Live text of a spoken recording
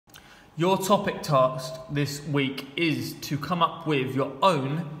Your topic task this week is to come up with your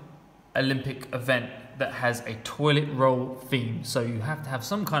own Olympic event that has a toilet roll theme. So you have to have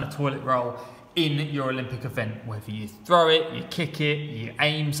some kind of toilet roll in your Olympic event, whether you throw it, you kick it, you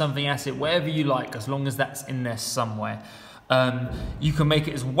aim something at it, whatever you like, as long as that's in there somewhere. You can make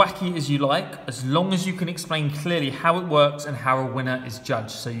it as wacky as you like, as long as you can explain clearly how it works and how a winner is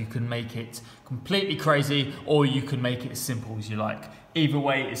judged. So you can make it completely crazy, or you can make it as simple as you like. Either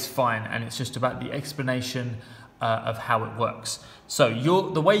way is fine, and it's just about the explanation of how it works. So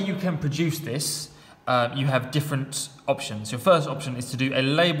the way you can produce this, you have different options. Your first option is to do a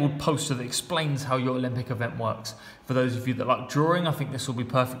labelled poster that explains how your Olympic event works. For those of you that like drawing, I think this will be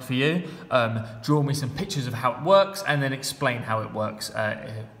perfect for you. Draw me some pictures of how it works and then explain how it works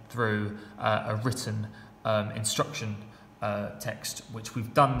through a written instruction text, which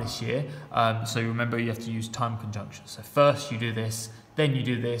we've done this year. So remember, you have to use time conjunction. So first you do this, then you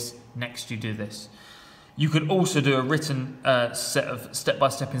do this, next you do this. You could also do a written set of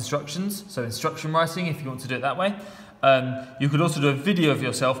step-by-step instructions, so instruction writing if you want to do it that way. You could also do a video of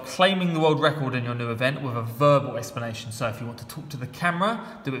yourself claiming the world record in your new event with a verbal explanation. So if you want to talk to the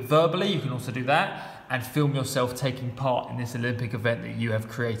camera, do it verbally, you can also do that, and film yourself taking part in this Olympic event that you have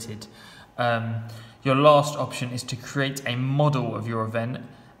created. Your last option is to create a model of your event,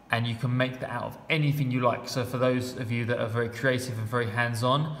 and you can make that out of anything you like. So for those of you that are very creative and very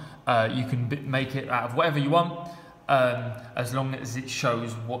hands-on, you can make it out of whatever you want, as long as it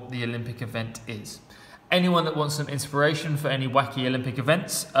shows what the Olympic event is. Anyone that wants some inspiration for any wacky Olympic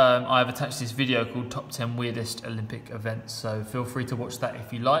events, I've attached this video called Top 10 Weirdest Olympic Events, so feel free to watch that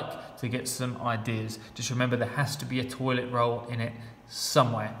if you like to get some ideas. Just remember, there has to be a toilet roll in it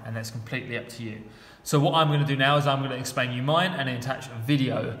somewhere, and that's completely up to you. So what I'm going to do now is I'm going to explain you mine and then attach a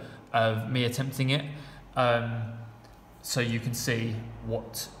video of me attempting it, so you can see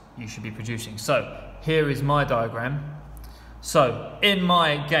what you should be producing. So here is my diagram. So in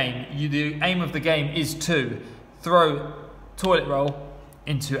my game, the aim of the game is to throw toilet roll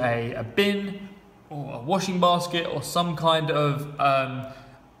into a bin or a washing basket or some kind of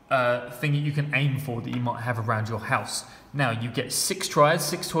thing that you can aim for that you might have around your house. Now you get 6 tries,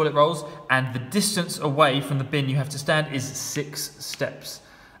 6 toilet rolls, and the distance away from the bin you have to stand is 6 steps.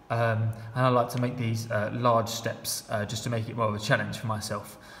 And I like to make these large steps just to make it more of a challenge for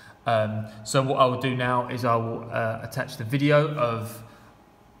myself. So what I will do now is I will attach the video of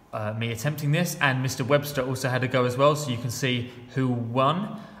me attempting this, and Mr. Webster also had a go as well, so you can see who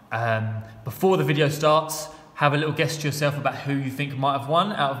won. Before the video starts, have a little guess to yourself about who you think might have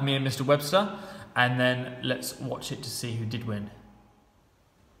won out of me and Mr. Webster, and then let's watch it to see who did win.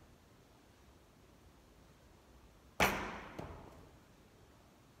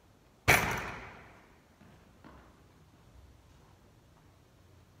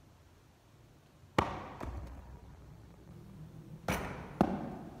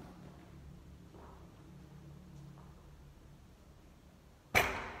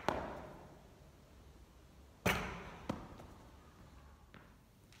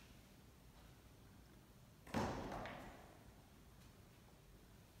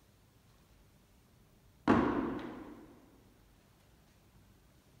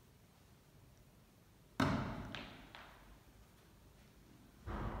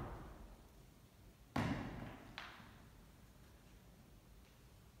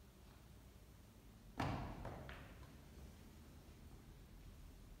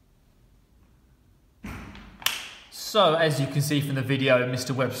 So as you can see from the video,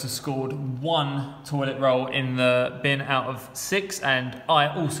 Mr. Webster scored 1 toilet roll in the bin out of 6, and I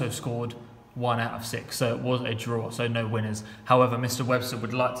also scored 1 out of 6, so it was a draw, so no winners. However, Mr. Webster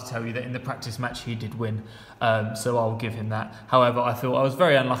would like to tell you that in the practice match he did win, so I'll give him that. However, I feel I was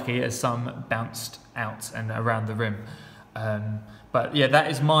very unlucky as some bounced out and around the rim. But yeah, that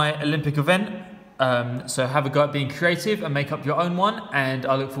is my Olympic event. So have a go at being creative and make up your own one, and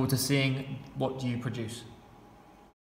I look forward to seeing what you produce.